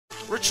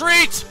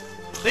Retreat!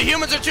 The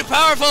humans are too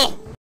powerful!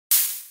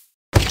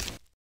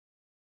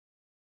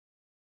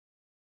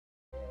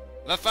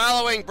 The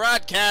following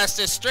broadcast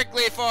is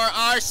strictly for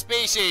our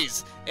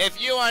species.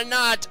 If you are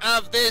not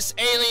of this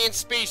alien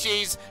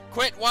species,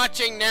 quit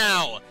watching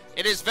now.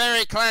 It is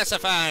very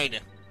classified.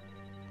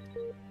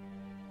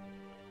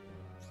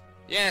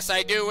 Yes,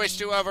 I do wish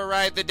to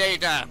override the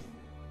data.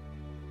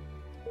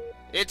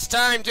 It's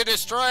time to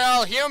destroy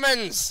all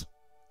humans!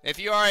 If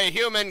you are a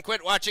human,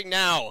 quit watching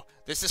now.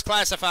 This is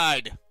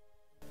classified.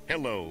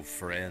 Hello,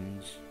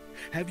 friends.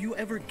 Have you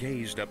ever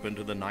gazed up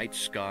into the night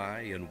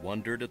sky and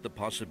wondered at the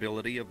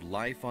possibility of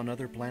life on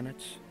other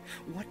planets?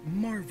 What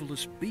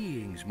marvelous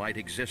beings might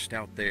exist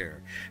out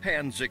there,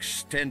 hands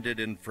extended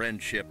in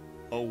friendship,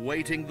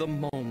 awaiting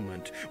the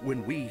moment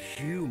when we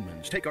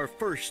humans take our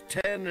first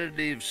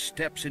tentative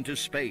steps into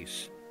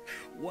space?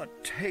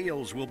 What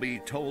tales will be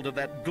told of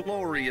that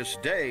glorious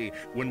day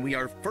when we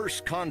are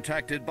first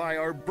contacted by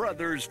our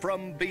brothers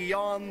from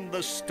beyond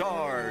the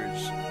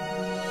stars?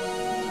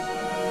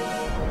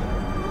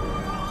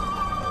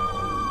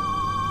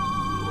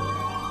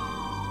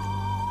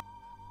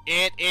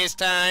 It is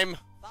time.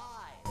 5.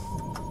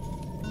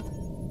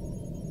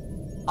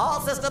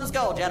 All systems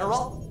go,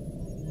 General.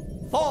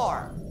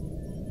 4.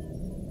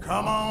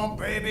 Come on,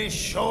 baby,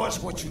 show us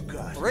what you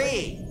got.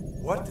 3.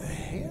 What the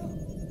hell?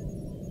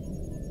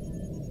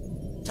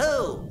 2.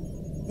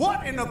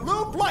 What in the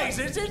blue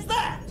blazes is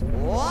that?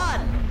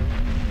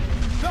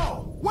 1.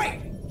 No, wait!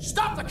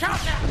 Stop the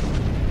countdown!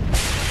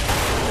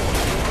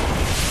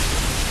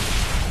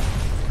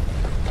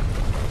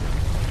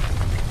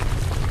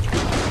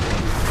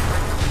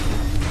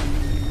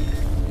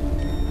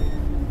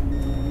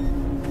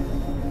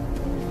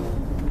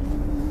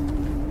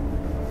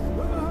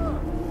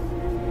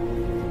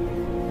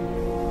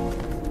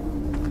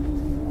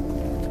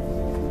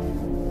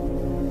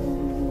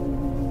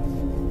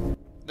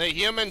 The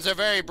humans are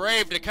very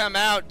brave to come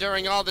out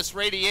during all this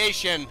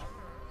radiation.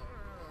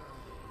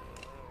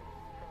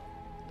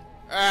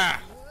 I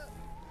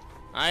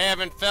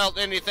haven't felt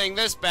anything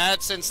this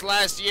bad since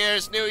last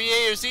year's New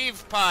Year's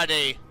Eve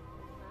party.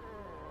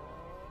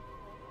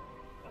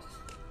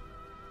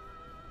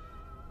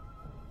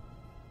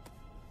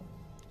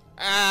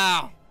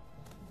 Ow!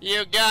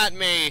 You got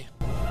me.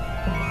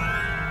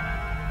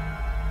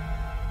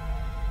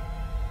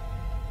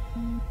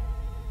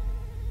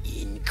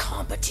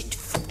 Incompetent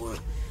fool.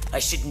 I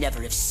should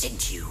never have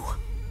sent you.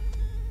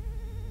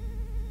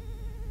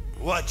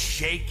 What's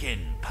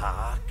shaking,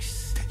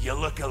 Pox? You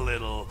look a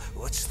little,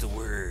 what's the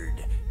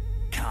word,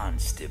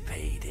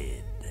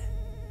 constipated.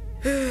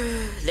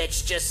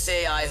 Let's just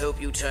say I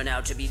hope you turn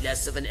out to be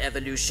less of an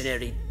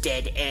evolutionary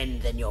dead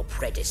end than your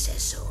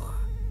predecessor.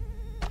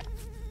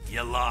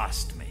 You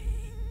lost me.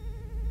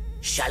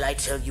 Shall I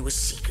tell you a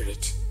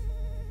secret?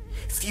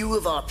 Few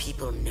of our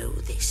people know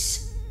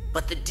this.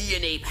 But the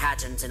DNA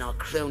patterns in our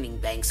cloning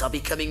banks are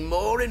becoming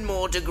more and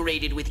more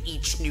degraded with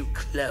each new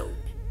clone.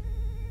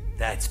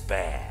 That's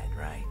bad,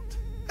 right?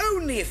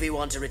 Only if we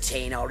want to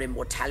retain our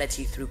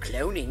immortality through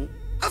cloning.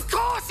 Of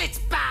course it's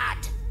bad!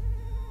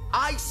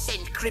 I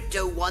sent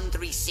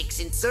Crypto-136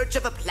 in search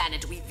of a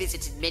planet we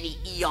visited many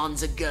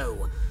eons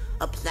ago.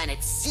 A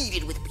planet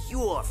seeded with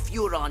pure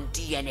Furon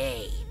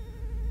DNA.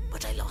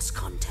 But I lost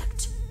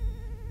contact.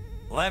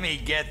 Let me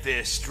get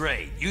this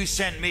straight. You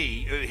sent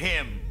me,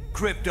 him,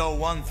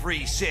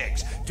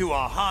 Crypto-136 to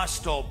a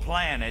hostile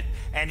planet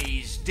and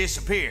he's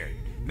disappeared.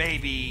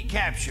 Maybe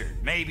captured,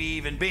 maybe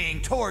even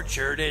being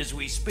tortured as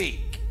we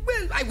speak.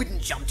 Well, I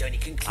wouldn't jump to any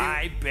conclusion.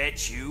 I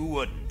bet you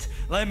wouldn't.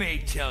 Let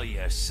me tell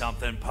you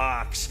something,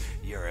 Pox.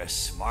 You're a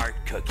smart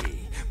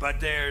cookie.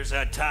 But there's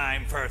a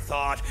time for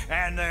thought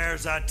and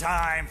there's a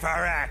time for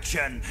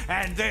action.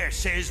 And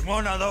this is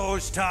one of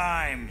those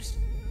times.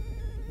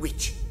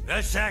 Which?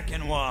 The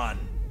second one.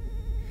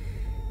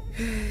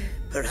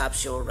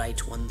 Perhaps you're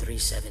right,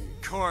 137.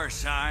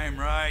 Course I'm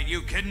right.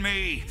 You kidding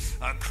me?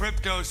 A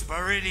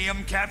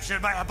cryptosporidium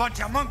captured by a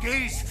bunch of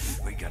monkeys?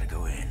 We gotta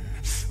go in.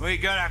 We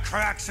gotta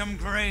crack some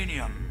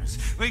craniums.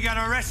 We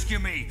gotta rescue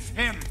me.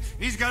 Him.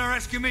 He's gotta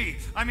rescue me.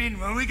 I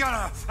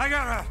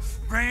gotta...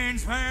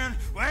 Brains, man.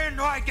 When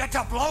do I get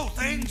to blow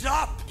things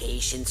up?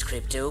 Patience,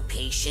 Crypto,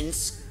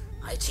 patience.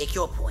 I take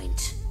your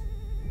point.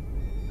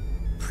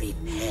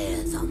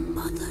 Prepare the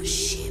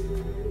mothership.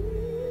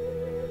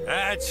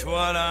 That's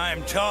what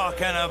I'm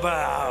talking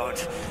about.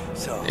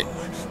 So,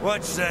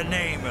 what's the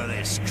name of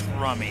this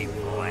crummy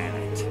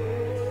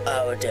planet?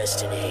 Our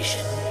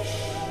destination.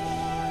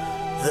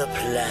 The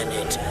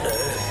planet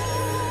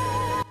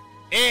Earth.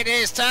 It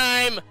is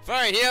time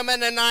for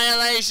human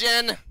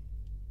annihilation.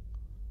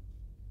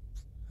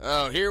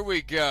 Oh, here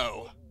we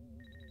go.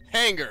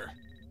 Hangar.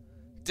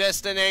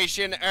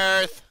 Destination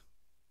Earth.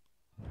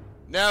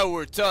 Now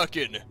we're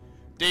talking.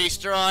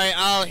 Destroy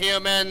all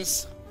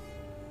humans.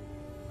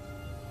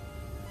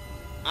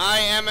 I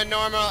am a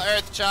normal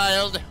Earth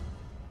child.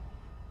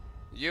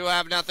 You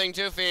have nothing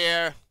to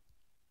fear.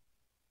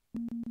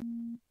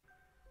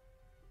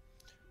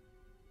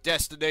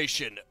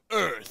 Destination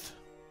Earth.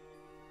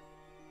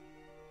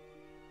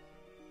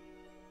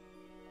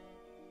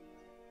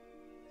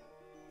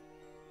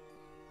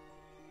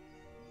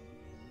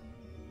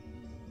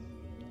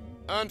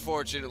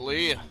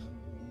 unfortunately,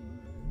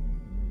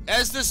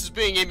 as this is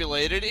being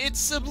emulated,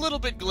 it's a little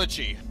bit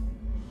glitchy.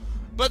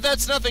 But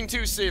that's nothing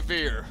too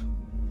severe.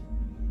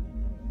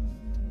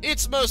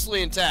 It's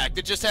mostly intact.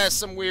 It just has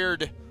some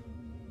weird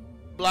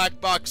black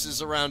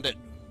boxes around it.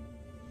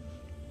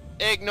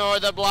 Ignore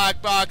the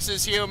black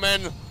boxes,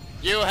 human.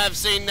 You have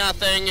seen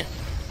nothing.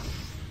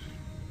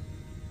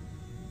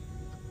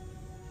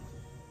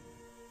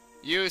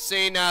 You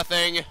see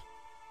nothing.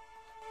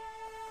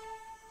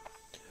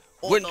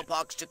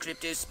 Orthopox to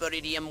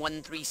Cryptosporidium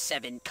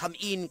 137. Come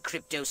in,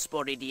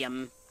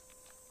 Cryptosporidium.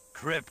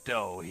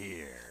 Crypto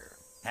here.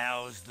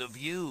 How's the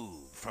view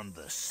from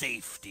the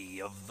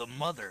safety of the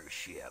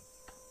mothership?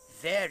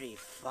 Very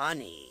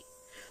funny.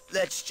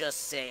 Let's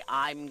just say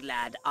I'm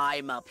glad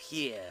I'm up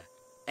here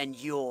and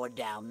you're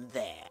down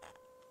there.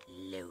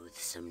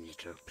 Loathsome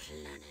little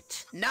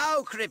planet.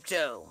 Now,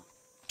 Crypto,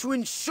 to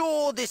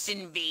ensure this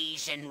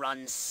invasion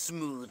runs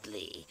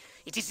smoothly,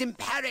 it is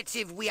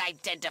imperative we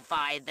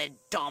identify the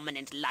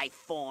dominant life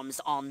forms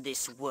on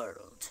this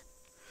world.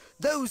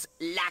 Those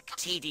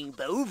lactating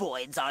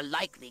bovoids are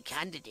likely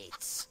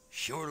candidates.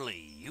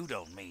 Surely you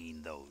don't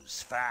mean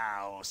those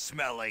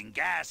foul-smelling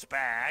gas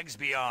bags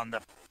beyond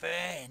the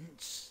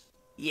fence?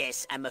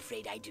 Yes, I'm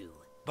afraid I do.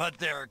 But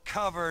they're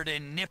covered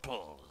in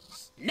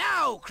nipples.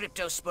 Now,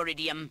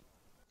 Cryptosporidium!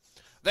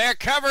 They're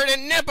covered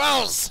in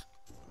nipples!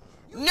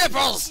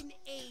 Nipples!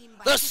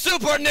 The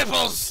super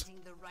nipples!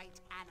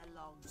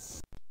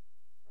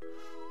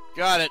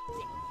 Got it.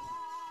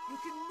 You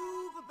can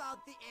move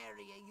about the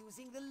area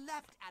using the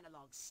left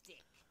analog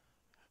stick.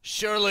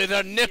 Surely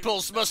their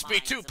nipples must be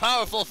too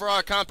powerful for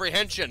our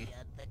comprehension.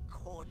 The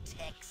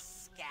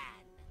cortex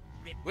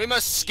scan. We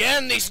must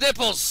scan these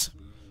nipples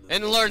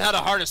and learn how to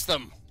harness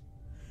them.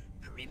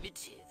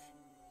 Primitive,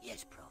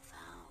 yet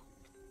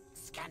profound.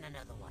 Scan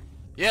another one.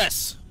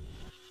 Yes.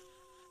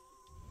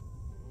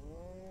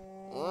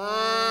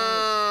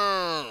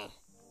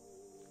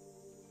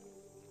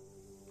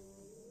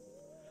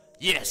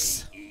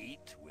 Yes. They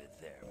eat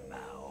with their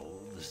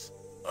mouths.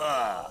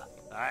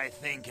 I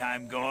think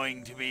I'm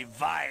going to be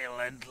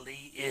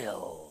violently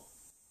ill.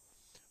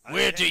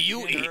 Where do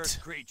you Attention, eat?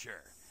 Earth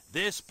creature.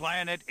 This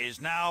planet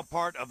is now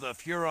part of the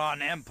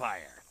Furon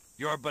Empire.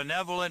 Your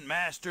benevolent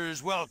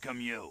masters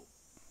welcome you.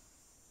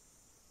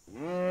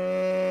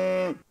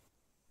 At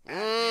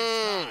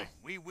this time,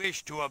 we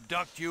wish to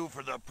abduct you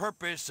for the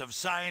purpose of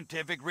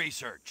scientific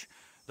research.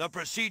 The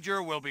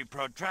procedure will be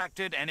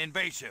protracted and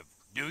invasive.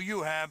 Do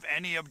you have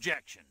any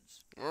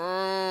objections?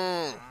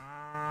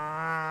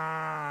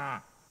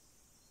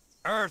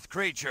 Earth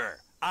creature,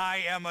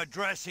 I am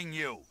addressing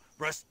you.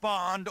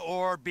 Respond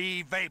or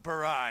be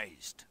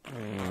vaporized.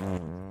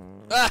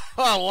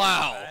 Oh,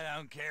 wow. I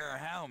don't care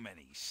how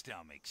many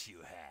stomachs you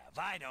have.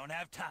 I don't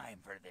have time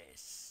for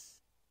this.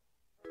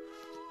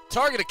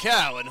 Target a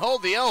cow and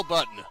hold the L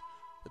button.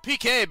 The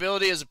PK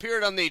ability has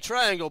appeared on the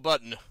triangle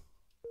button.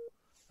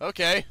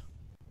 Okay.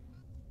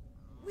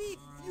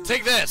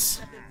 Take this.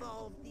 Have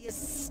evolved the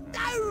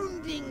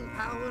astounding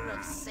power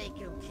of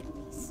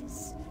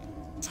psychokinesis.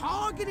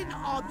 Target an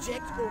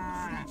object or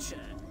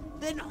creature,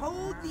 then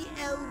hold the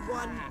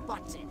L1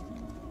 button.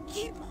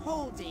 Keep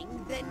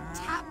holding, then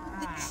tap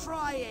the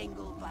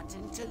triangle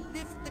button to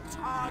lift the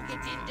target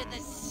into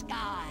the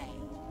sky.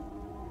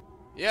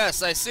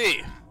 Yes, I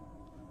see.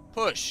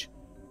 Push.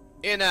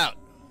 In, out.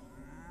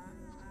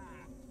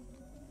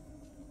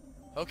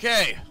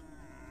 Okay.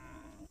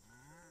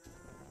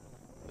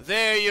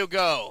 There you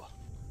go.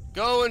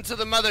 Go into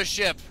the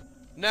mothership.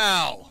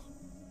 Now.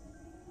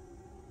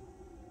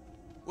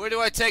 Where do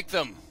I take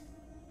them?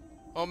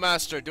 Oh,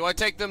 Master, do I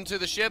take them to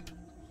the ship?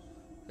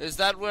 Is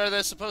that where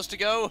they're supposed to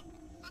go?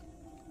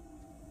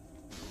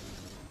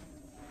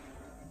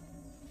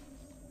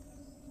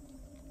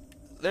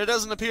 There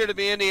doesn't appear to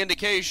be any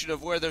indication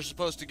of where they're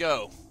supposed to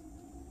go.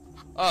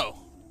 Oh.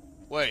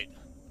 Wait.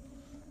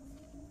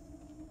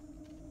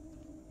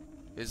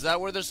 Is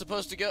that where they're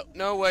supposed to go?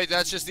 No, wait,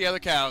 that's just the other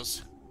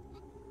cows.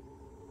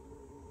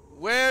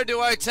 Where do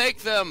I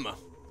take them?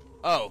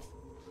 Oh.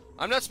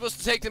 I'm not supposed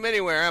to take them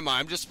anywhere, am I?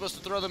 I'm just supposed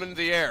to throw them into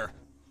the air.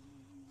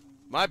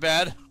 My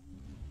bad.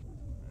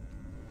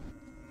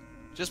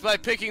 Just by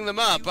picking them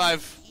up,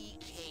 I've...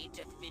 EK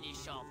to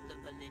finish off the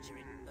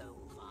belligerent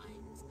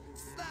bovines.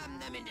 Slam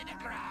them into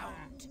the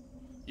ground.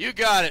 You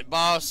got it,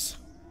 boss.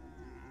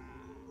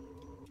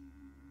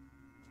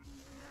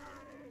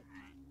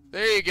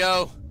 There you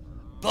go.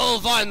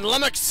 Bovine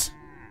lummox.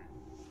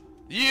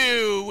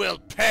 You will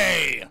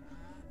pay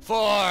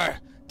for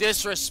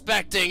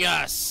disrespecting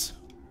us.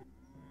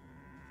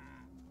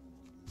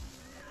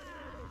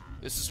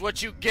 This is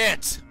what you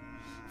get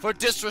for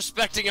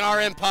disrespecting our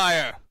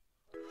empire.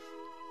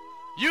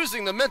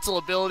 Using the mental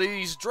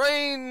abilities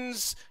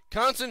drains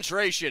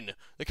concentration.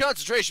 The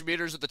concentration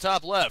meter is at the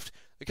top left.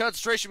 The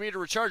concentration meter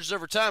recharges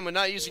over time when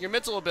not using your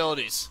mental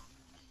abilities.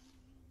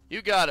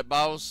 You got it,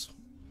 boss.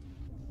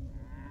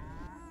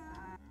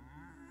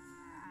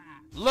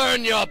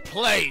 Learn your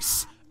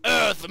place,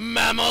 Earth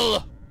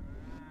mammal!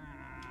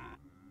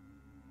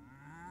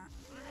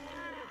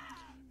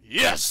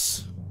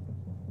 Yes!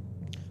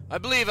 I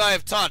believe I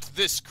have taught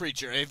this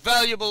creature a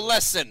valuable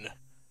lesson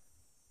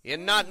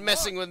in not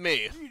messing with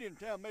me. You didn't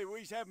tell me we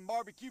was having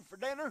barbecue for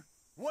dinner.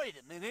 Wait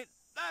a minute.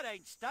 That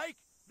ain't steak.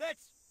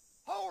 That's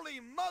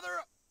holy mother...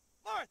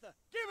 Martha,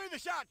 give me the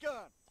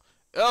shotgun.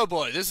 Oh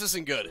boy, this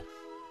isn't good.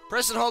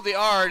 Press and hold the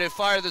R to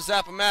fire the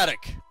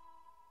Zap-O-Matic.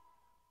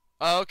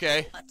 Oh,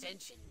 okay.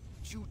 Attention.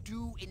 You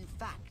do, in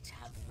fact,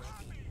 have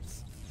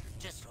weapons.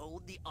 Just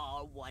hold the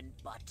R1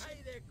 button.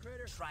 Hey there,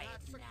 critter. Try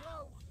it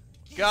now.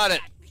 Give Got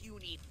it. that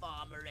puny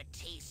farmer a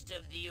taste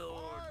of the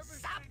old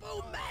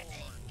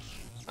Zap-O-Matic.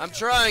 I'm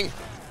trying.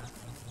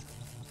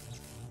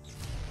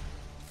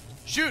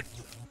 Shoot!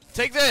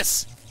 Take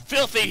this,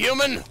 filthy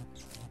human!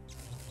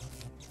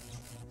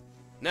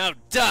 Now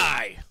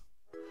die!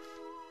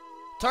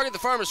 Target the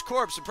farmer's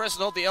corpse and press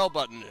and hold the L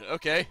button.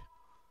 Okay.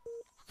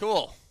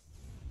 Cool.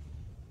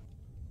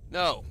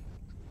 No.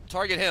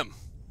 Target him.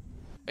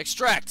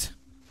 Extract!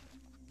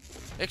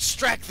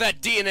 Extract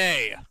that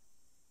DNA!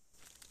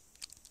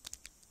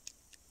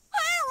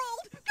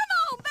 Harold, come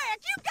on back.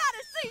 You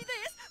gotta see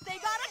this. They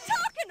got a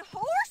talking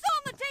horse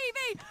on the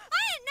TV.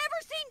 I ain't never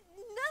seen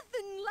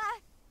nothing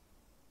like...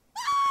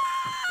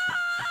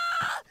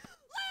 Ah!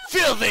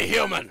 Filthy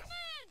human!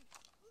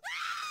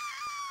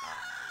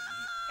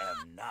 I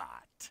am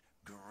not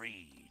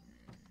green.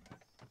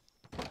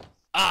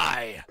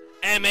 I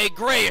am a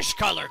grayish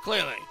color,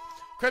 clearly.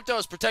 Crypto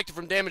is protected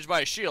from damage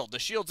by a shield. The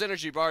shield's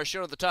energy bar is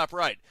shown at the top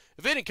right.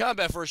 Evading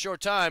combat for a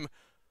short time,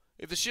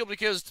 if the shield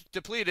becomes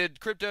depleted,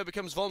 Crypto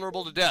becomes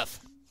vulnerable to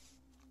death.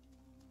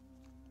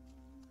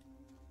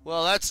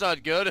 Well, that's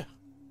not good. It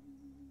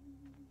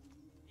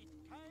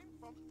came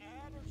from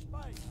outer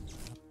space.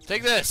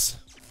 Take this.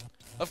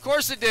 Of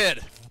course it did.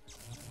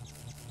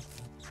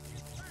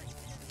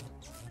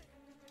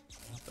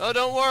 Oh,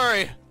 don't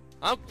worry.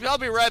 I'll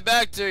be right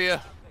back to you.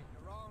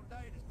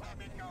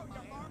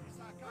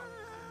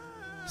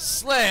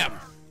 Slam!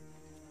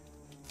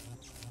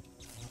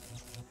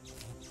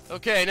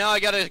 Okay, now I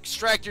gotta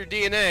extract your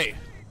DNA.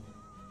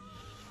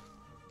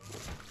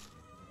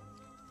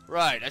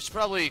 Right, I should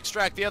probably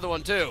extract the other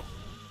one too.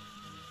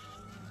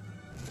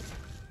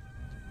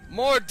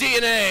 More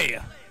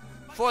DNA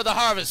for the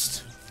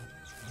harvest.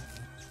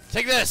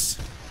 Take this.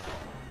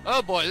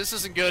 Oh boy, this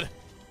isn't good.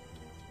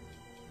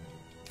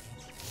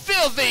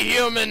 Filthy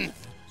human!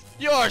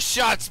 Your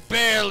shots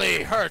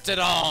barely hurt at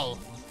all.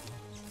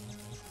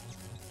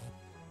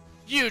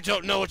 You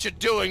don't know what you're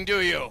doing,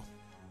 do you?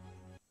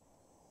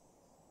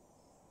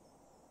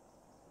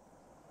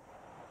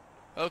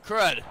 Oh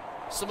crud.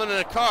 Someone in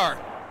a car.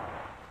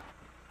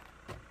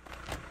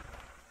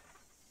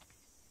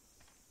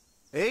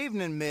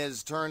 Evening,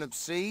 Ms.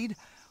 Turnipseed.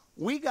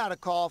 We got a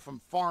call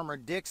from Farmer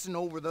Dixon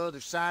over the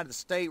other side of the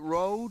state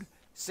road.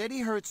 Said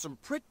he heard some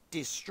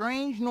pretty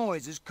strange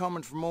noises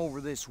coming from over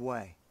this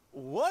way.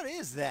 What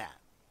is that?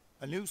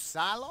 A new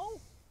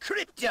silo?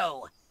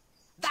 Crypto!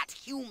 That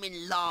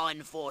human law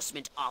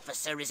enforcement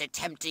officer is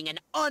attempting an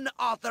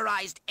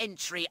unauthorized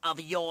entry of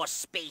your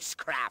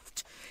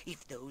spacecraft.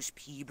 If those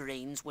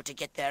pea-brains were to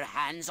get their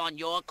hands on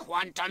your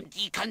quantum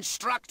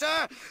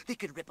deconstructor, they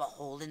could rip a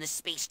hole in the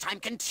space-time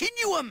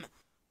continuum.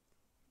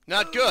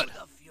 Not good.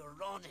 Oh, the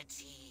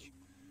furonity.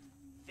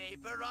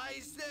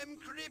 Vaporize them,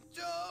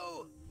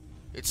 Crypto!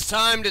 It's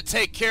time to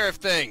take care of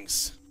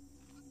things.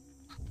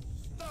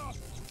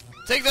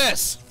 Take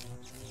this!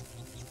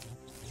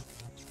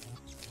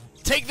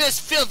 Take this,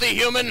 filthy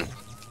human!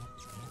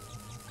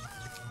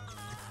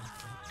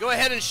 Go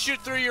ahead and shoot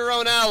through your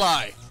own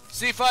ally.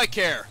 See if I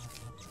care.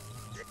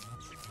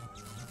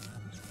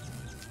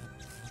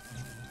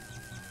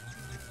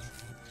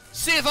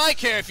 See if I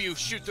care if you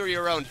shoot through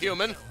your own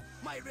human.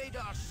 My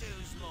radar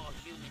shows more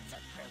humans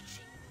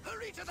approaching.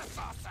 Hurry to the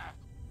saucer!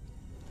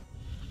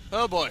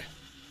 Oh boy.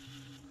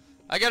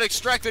 I gotta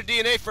extract their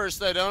DNA first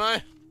though, don't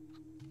I?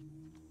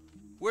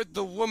 Where'd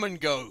the woman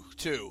go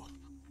to?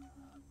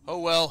 Oh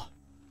well.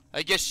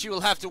 I guess she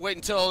will have to wait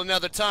until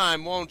another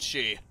time, won't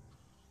she?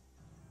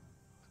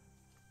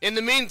 In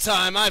the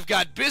meantime, I've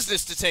got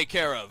business to take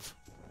care of.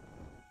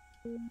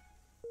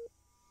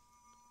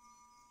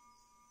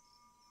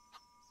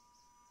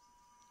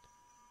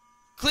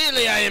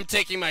 Clearly I am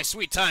taking my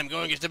sweet time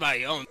going into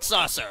my own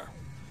saucer.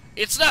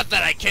 It's not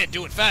that I can't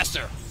do it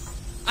faster.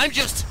 I'm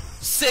just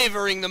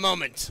savoring the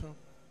moment.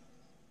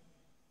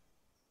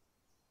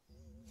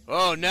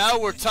 Oh, now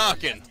we're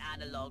talking.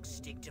 Analog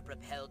stick to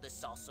propel the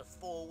saucer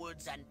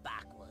forwards and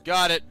backwards.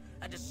 Got it.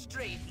 And a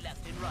straight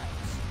left and right.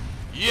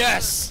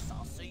 Yes!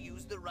 Saucer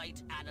use the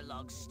right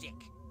analog stick.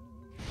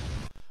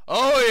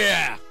 Oh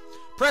yeah!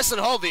 Press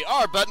and hold the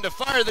R button to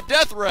fire the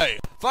death ray.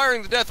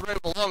 Firing the death ray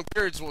for long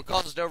periods will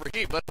cause it to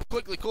overheat, but it'll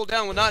quickly cool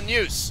down when not in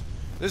use.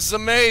 This is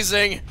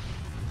amazing.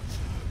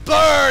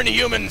 Burn,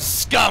 human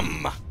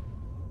scum!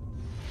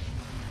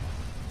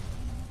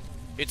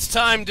 It's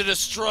time to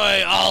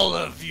destroy all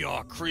of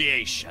your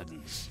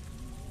creations.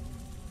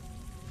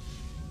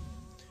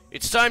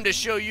 It's time to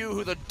show you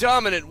who the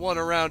dominant one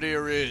around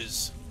here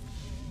is.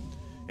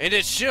 And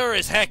it sure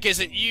as heck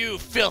isn't you,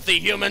 filthy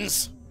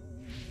humans.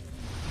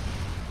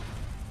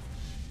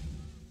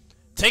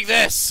 Take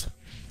this.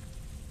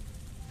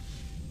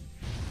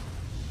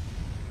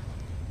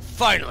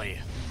 Finally,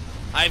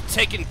 I've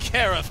taken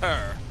care of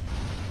her.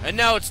 And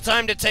now it's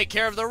time to take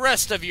care of the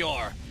rest of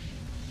your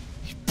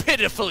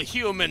pitiful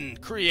human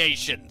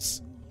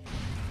creations.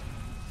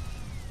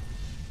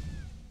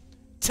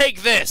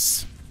 Take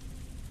this.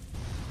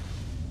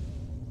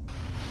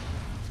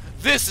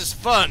 This is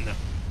fun.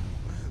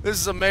 This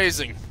is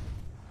amazing.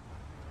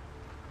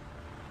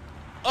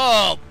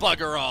 Oh,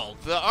 bugger all.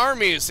 The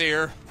army is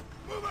here.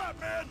 Move out,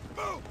 man!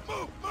 Move,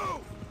 move,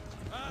 move!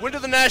 When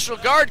did the National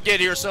Guard get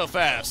here so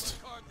fast?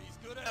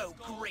 Oh,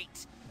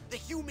 great. The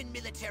human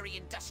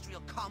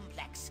military-industrial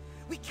complex.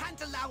 We can't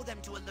allow them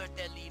to alert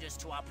their leaders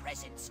to our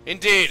presence.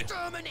 Indeed.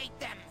 Exterminate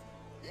them!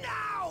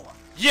 Now!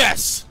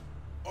 Yes!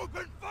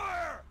 Open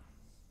fire!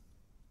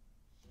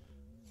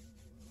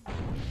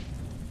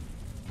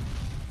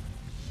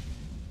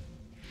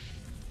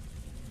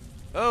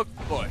 Oh,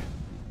 boy.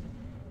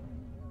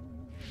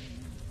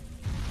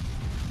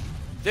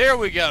 There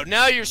we go.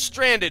 Now you're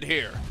stranded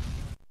here.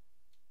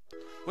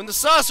 When the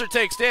saucer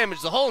takes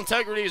damage, the hull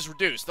integrity is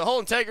reduced. The hull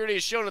integrity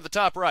is shown at the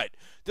top right.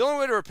 The only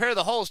way to repair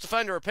the hull is to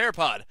find a repair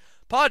pod.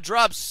 Pox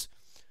drops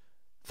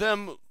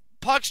them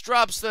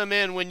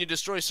in when you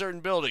destroy certain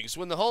buildings.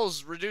 When the hull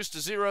is reduced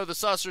to 0, the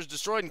saucer is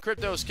destroyed and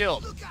Crypto is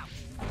killed. Look out!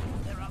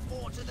 There are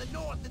more to the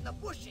north in the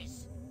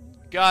bushes.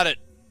 Got it.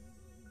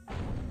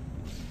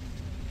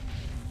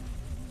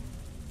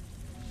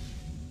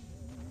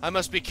 I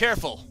must be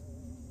careful.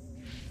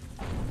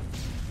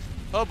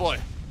 Oh boy.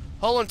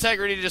 Hull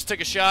integrity just took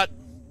a shot.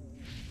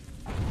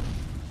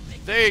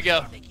 There you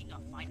go. Making a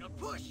final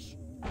push.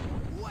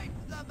 Wipe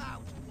them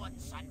out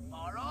once and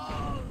for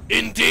all.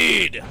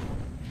 Indeed.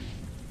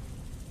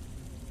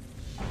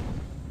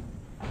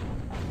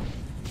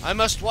 I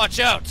must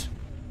watch out.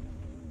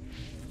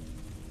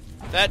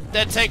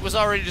 That tank was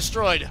already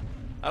destroyed.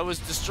 I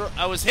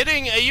was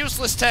hitting a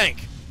useless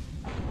tank.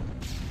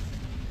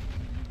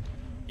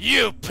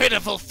 You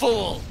pitiful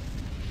fool!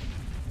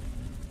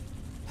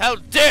 How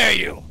dare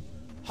you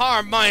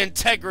harm my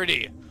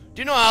integrity?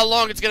 Do you know how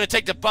long it's gonna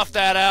take to buff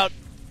that out?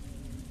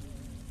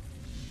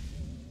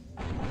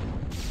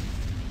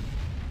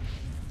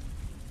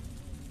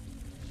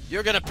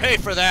 You're gonna pay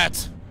for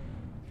that.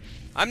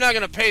 I'm not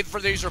gonna pay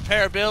for these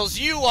repair bills.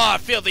 You are,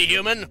 filthy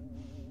human.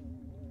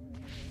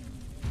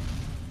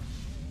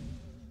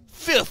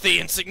 Filthy,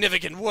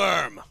 insignificant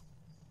worm.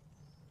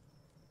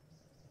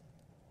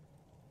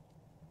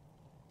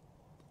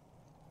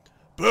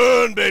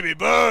 Burn, baby,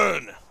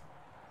 burn!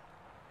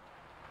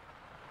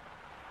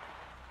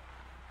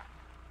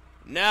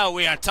 Now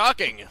we are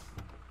talking.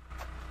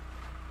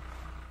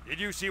 Did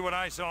you see what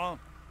I saw?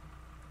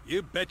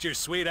 You bet your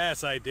sweet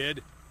ass I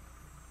did.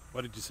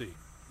 What did you see?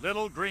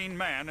 Little green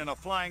man in a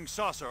flying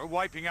saucer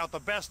wiping out the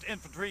best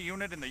infantry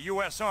unit in the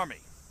U.S. Army.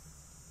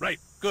 Right,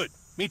 good.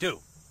 Me too.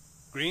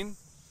 Green?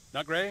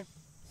 Not gray?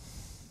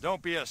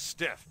 Don't be a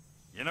stiff.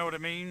 You know what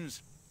it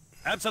means?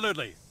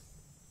 Absolutely.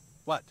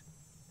 What?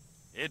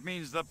 It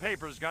means the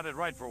paper's got it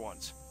right for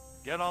once.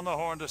 Get on the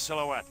horn to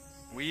Silhouette.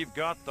 We've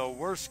got the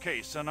worst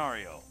case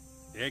scenario.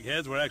 The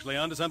eggheads were actually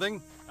onto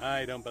something?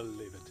 I don't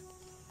believe it.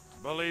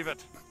 Believe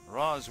it,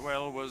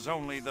 Roswell was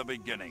only the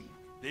beginning.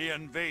 The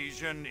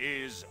invasion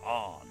is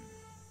on.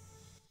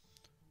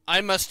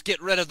 I must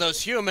get rid of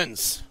those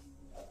humans.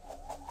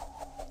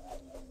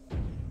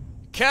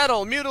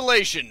 Cattle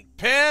mutilation.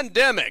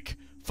 Pandemic.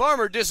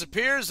 Farmer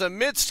disappears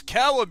amidst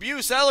cow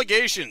abuse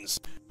allegations.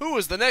 Who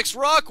is the next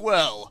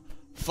Rockwell?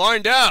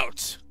 Find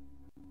out.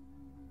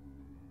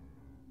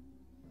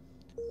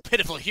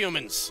 Pitiful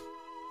humans.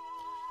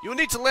 You will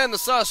need to land the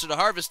saucer to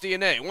harvest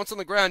DNA. Once on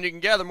the ground, you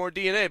can gather more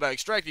DNA by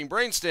extracting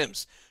brain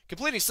stems.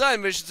 Completing side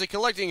missions and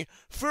collecting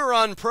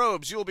furon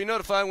probes. You will be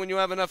notified when you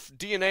have enough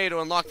DNA to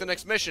unlock the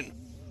next mission.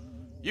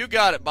 You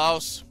got it,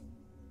 boss.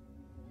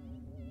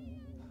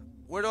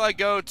 Where do I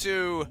go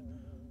to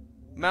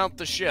mount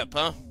the ship,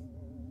 huh?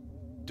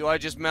 Do I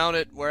just mount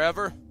it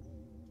wherever?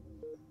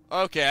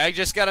 Okay, I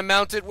just gotta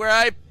mount it where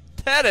I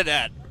had it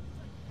at.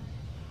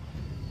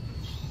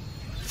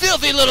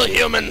 Filthy little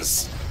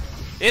humans!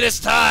 It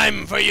is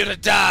time for you to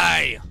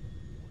die!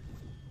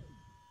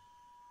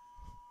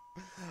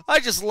 I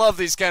just love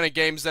these kind of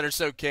games that are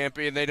so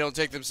campy and they don't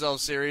take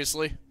themselves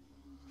seriously.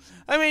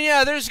 I mean,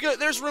 yeah,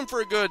 there's room for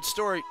a good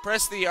story.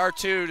 Press the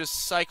R2 to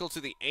cycle to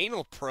the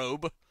anal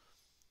probe.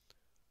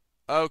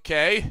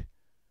 Okay.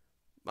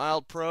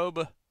 Mild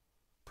probe.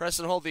 Press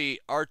and hold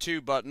the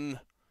R2 button.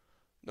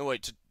 No,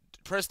 wait. To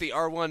press the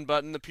R1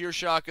 button, the pure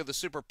shock of the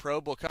super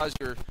probe will cause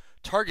your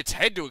target's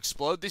head to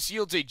explode. This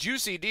yields a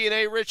juicy,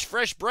 DNA-rich,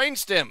 fresh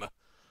brainstem.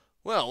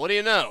 Well, what do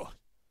you know?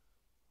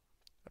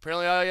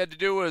 Apparently all you had to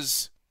do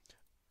was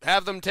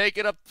have them take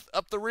it up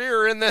the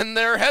rear and then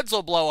their heads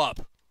will blow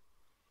up.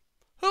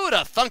 Who would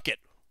have thunk it?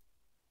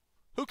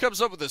 Who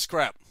comes up with this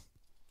crap?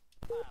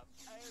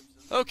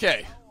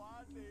 Okay.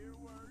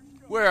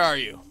 Where are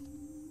you?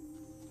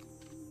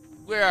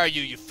 Where are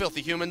you, you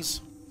filthy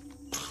humans?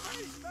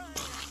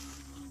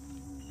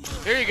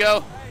 Here you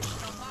go.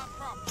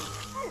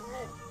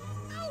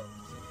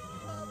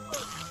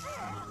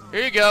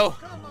 Here you go.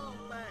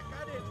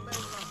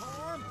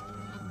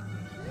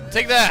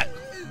 Take that.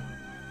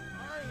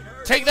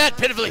 Take that,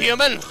 pitiful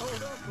human!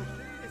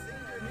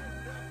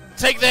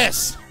 Take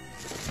this!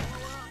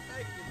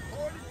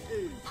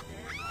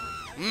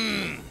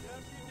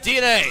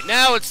 DNA,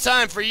 now it's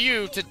time for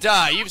you to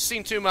die. You've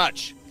seen too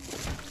much.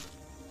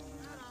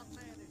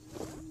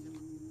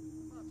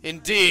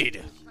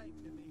 Indeed.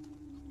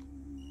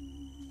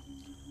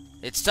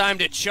 It's time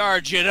to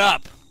charge it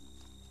up.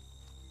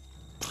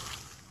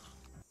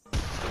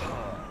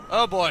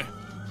 Oh boy.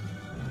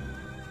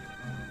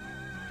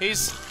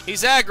 He's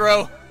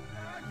aggro.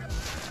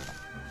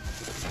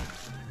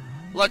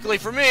 Luckily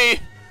for me,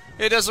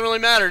 it doesn't really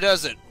matter,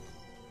 does it?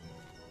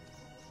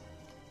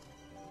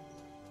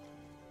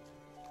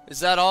 Is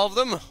that all of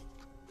them?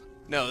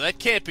 No, that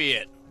can't be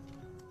it.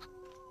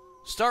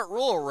 Start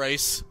roller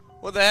race?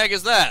 What the heck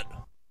is that?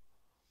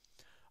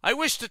 I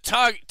wish to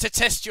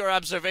test your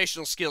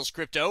observational skills,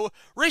 Crypto.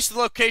 Race the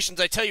locations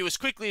I tell you as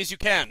quickly as you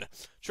can.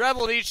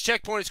 Travel to each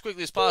checkpoint as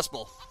quickly as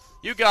possible.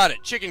 You got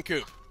it, chicken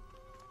coop.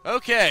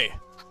 Okay.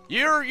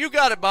 You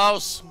got it,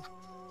 boss.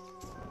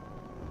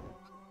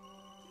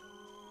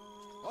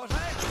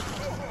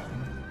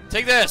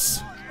 Take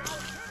this.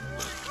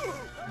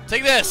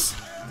 Take this.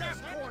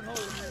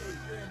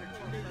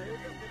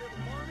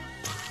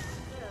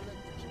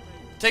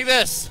 Take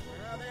this.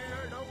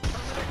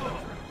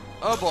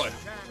 Oh boy.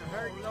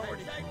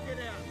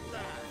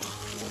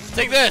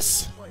 Take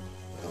this.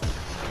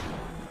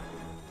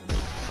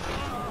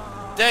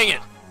 Dang it.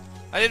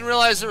 I didn't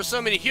realize there were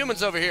so many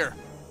humans over here.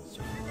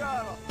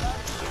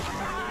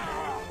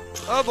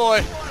 Oh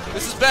boy.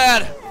 This is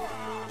bad.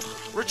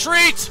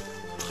 Retreat!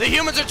 The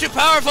humans are too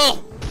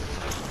powerful!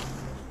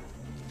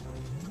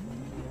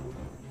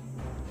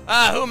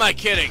 Ah, who am I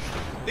kidding?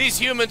 These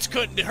humans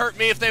couldn't hurt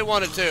me if they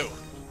wanted to.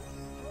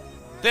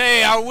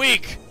 They are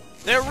weak.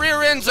 Their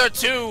rear ends are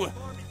too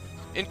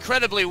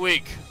incredibly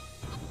weak.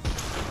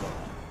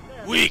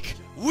 Weak!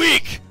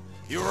 Weak!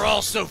 You are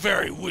all so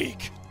very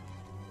weak.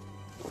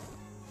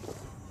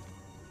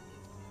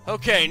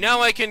 Okay, now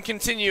I can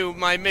continue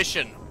my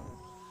mission.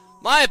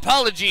 My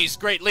apologies,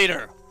 great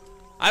leader.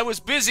 I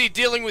was busy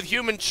dealing with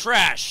human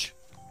trash.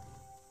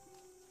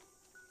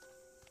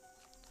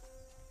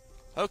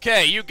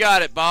 Okay, you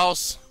got it,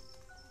 boss.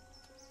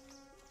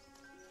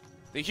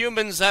 The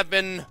humans have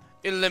been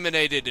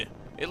eliminated,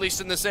 at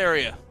least in this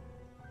area.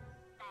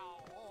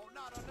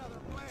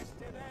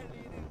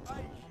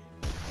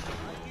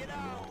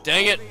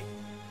 Dang it.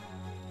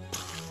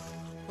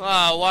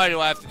 Ah, why do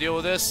I have to deal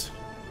with this?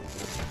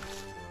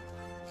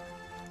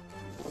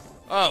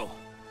 Oh,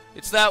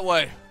 it's that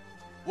way.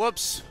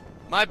 Whoops,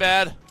 my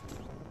bad.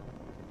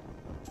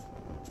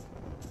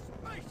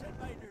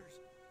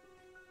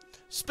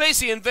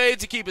 Spacey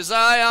invades to keep his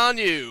eye on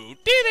you.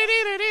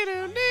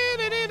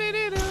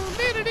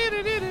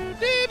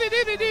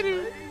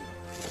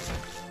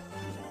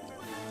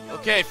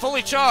 Okay,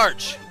 fully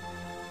charge.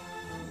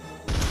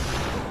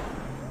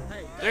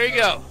 There you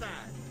go.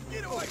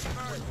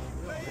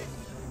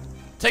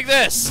 Take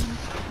this.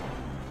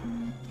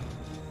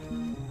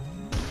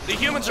 The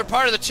humans are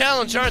part of the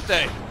challenge, aren't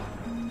they?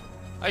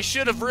 I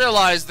should have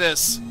realized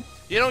this.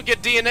 You don't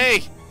get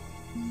DNA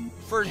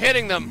for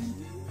hitting them.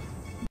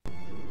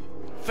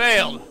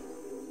 Failed.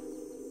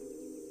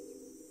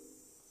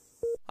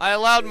 I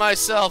allowed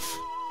myself.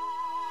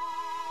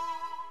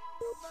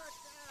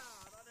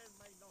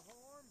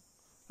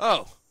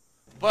 Oh,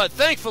 but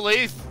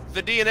thankfully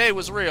the DNA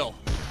was real.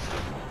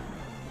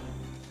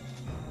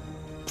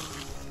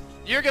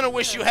 You're gonna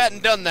wish you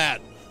hadn't done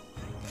that.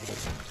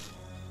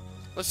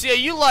 Let's see how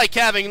you like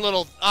having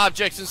little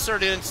objects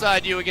inserted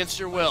inside you against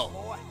your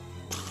will.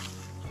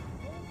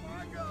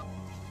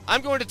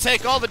 I'm going to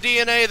take all the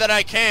DNA that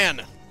I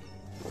can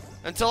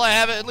until I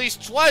have at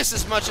least twice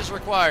as much as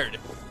required,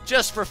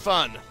 just for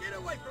fun.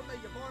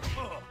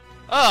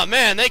 Oh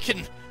man, they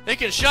can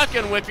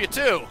shotgun whip you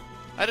too.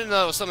 I didn't know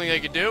that was something they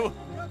could do.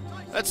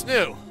 That's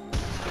new.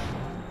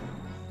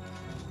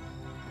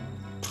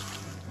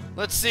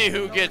 Let's see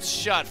who gets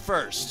shot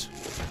first.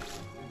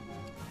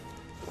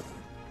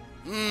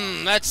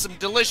 That's some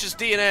delicious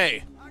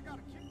DNA.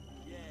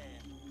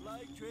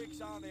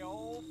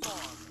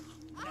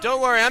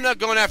 Don't worry, I'm not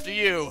going after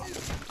you.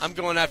 I'm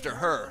going after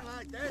her.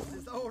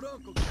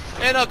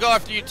 And I'll go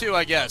after you too,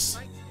 I guess.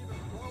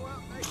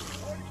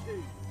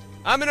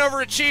 I'm an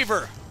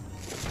overachiever.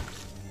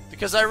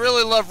 Because I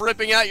really love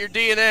ripping out your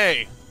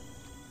DNA.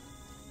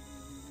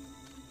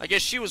 I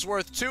guess she was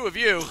worth 2 of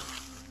you.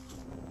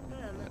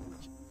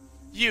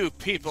 You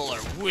people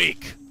are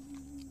weak.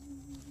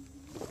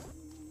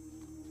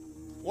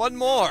 One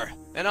more,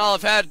 and I'll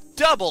have had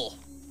double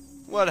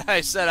what I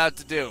set out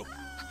to do.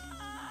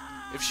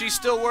 If she's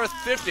still worth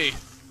 50,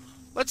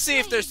 let's see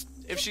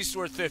if she's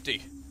worth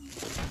 50.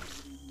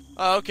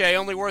 Oh, okay,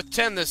 only worth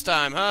 10 this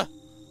time, huh?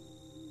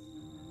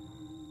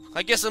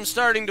 I guess I'm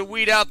starting to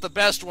weed out the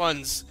best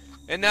ones,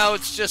 and now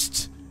it's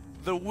just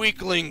the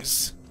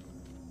weaklings.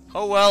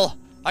 Oh well,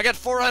 I got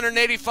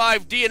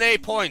 485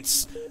 DNA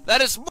points.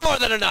 That is more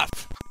than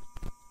enough.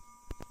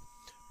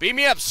 Beam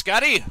me up,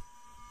 Scotty.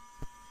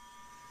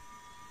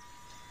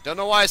 Don't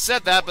know why I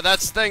said that, but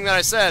that's the thing that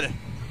I said.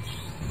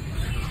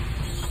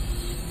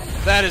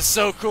 That is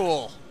so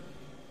cool.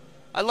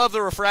 I love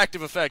the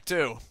refractive effect,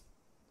 too.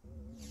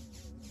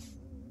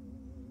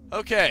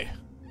 Okay.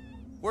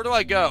 Where do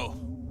I go?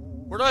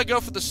 Where do I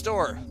go for the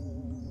store?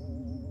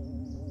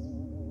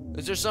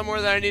 Is there somewhere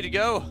that I need to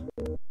go?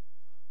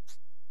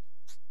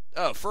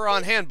 Oh,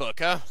 Furon Handbook,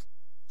 huh?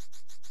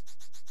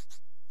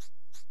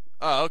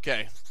 Oh,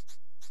 okay.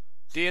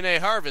 DNA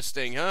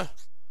harvesting, huh?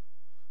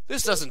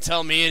 This doesn't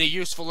tell me any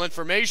useful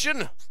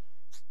information.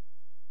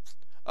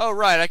 Oh,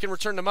 right, I can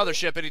return to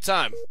Mothership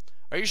anytime.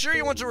 Are you sure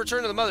you want to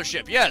return to the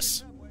Mothership?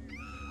 Yes.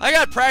 I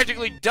got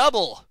practically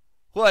double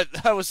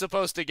what I was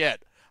supposed to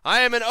get.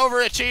 I am an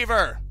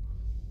overachiever.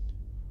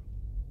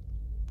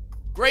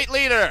 Great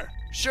leader.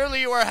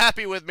 Surely you are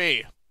happy with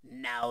me.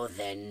 Now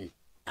then,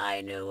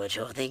 I know what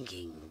you're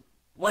thinking.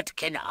 What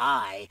can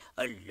I,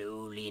 a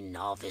lowly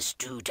novice,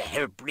 do to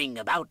help bring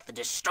about the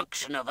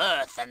destruction of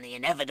Earth and the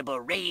inevitable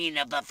reign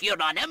of the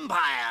Furon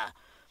Empire?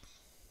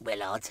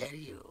 Well, I'll tell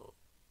you.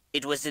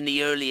 It was in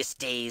the earliest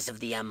days of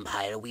the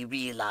Empire we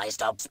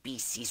realized our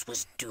species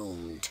was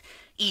doomed.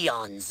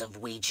 Eons of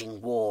waging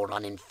war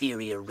on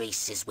inferior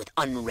races with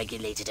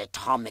unregulated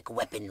atomic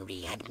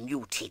weaponry had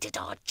mutated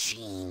our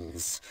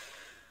genes.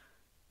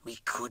 We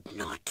could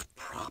not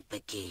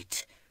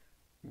propagate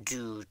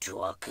due to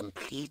our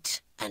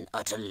complete and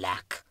utter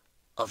lack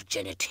of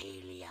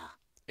genitalia.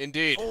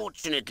 Indeed.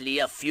 Fortunately,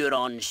 a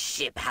Furon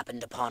ship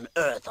happened upon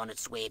Earth on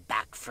its way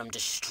back from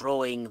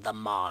destroying the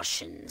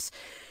Martians.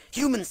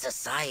 Human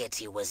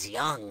society was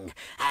young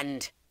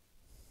and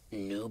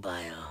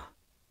nubile.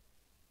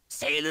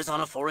 Sailors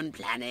on a foreign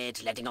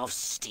planet, letting off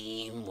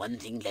steam, one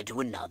thing led to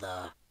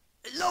another.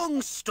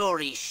 Long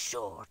story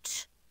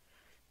short,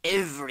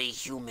 every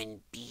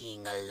human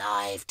being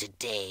alive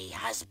today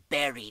has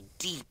buried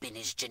deep in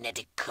his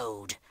genetic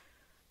code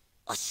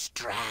a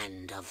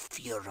strand of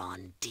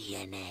Furon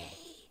DNA.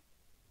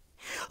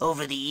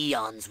 Over the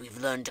eons, we've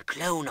learned to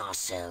clone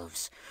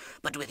ourselves,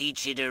 but with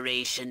each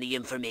iteration, the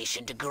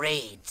information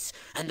degrades,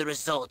 and the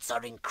results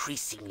are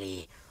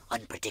increasingly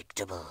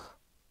unpredictable.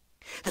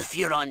 The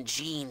Furon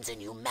genes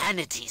in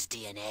humanity's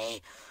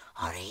DNA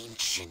are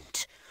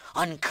ancient,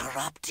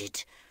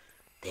 uncorrupted.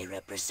 They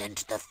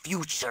represent the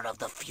future of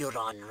the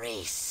Furon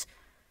race.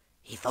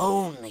 If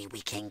only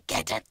we can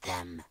get at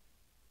them.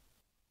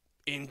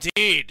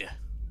 Indeed.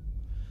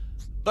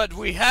 But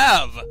we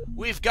have.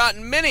 We've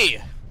gotten many.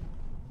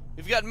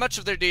 We've got much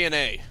of their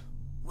DNA.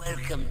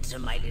 Welcome to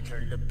my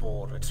little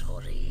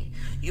laboratory.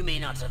 You may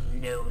not have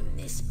known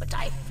this, but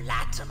I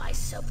flatter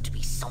myself to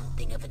be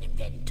something of an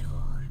inventor.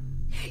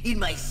 In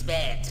my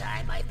spare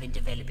time, I've been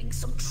developing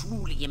some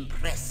truly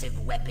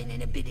impressive weapon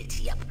and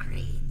ability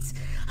upgrades.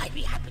 I'd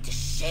be happy to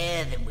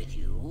share them with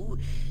you.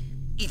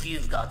 If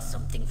you've got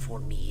something for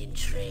me in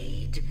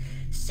trade,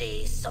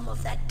 say some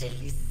of that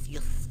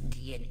delicious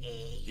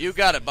DNA. You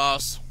got it,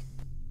 boss.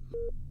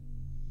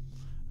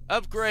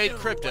 Upgrade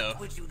crypto.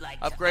 Like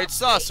upgrade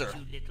saucer.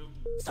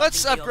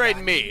 Let's upgrade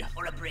me.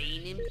 Or a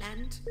brain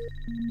implant?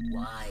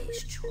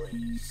 Wise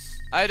choice.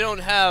 I don't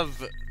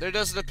have... There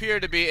doesn't appear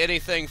to be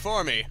anything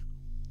for me.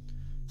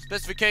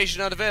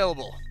 Specification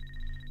unavailable.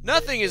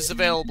 Nothing is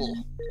available.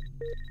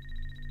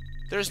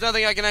 There's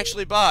nothing I can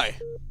actually buy.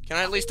 Can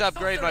I at least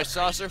upgrade my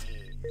saucer?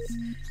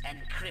 And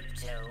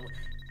crypto.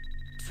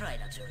 Try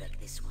not to wreck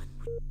this one.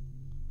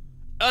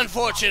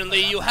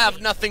 Unfortunately, you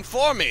have nothing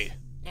for me.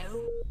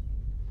 No?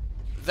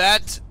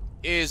 That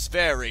is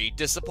very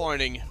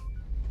disappointing.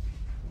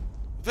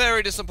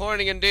 Very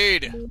disappointing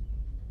indeed.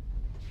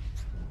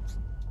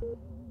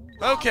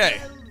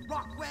 Okay.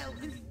 Rockwell,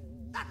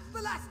 that's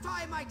the last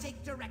time I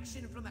take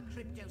direction from a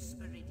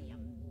cryptosporidium.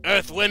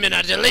 Earth women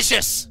are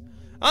delicious!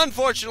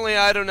 Unfortunately,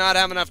 I do not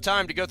have enough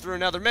time to go through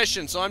another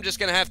mission, so I'm just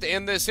gonna have to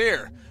end this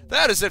here.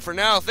 That is it for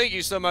now. Thank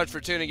you so much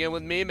for tuning in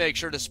with me. Make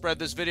sure to spread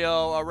this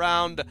video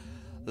around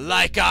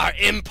like our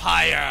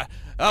empire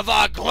of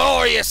our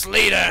glorious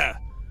leader.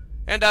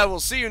 And I will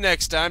see you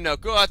next time. Now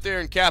go out there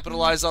and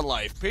capitalize on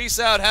life. Peace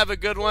out, have a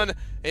good one,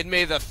 and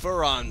may the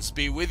Furons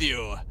be with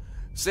you.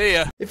 See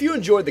ya. If you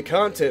enjoyed the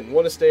content and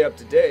want to stay up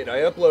to date, I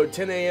upload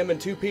 10 a.m. and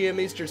 2 p.m.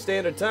 Eastern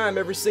Standard Time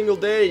every single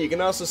day. You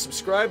can also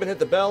subscribe and hit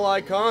the bell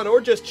icon,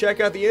 or just check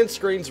out the end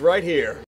screens right here.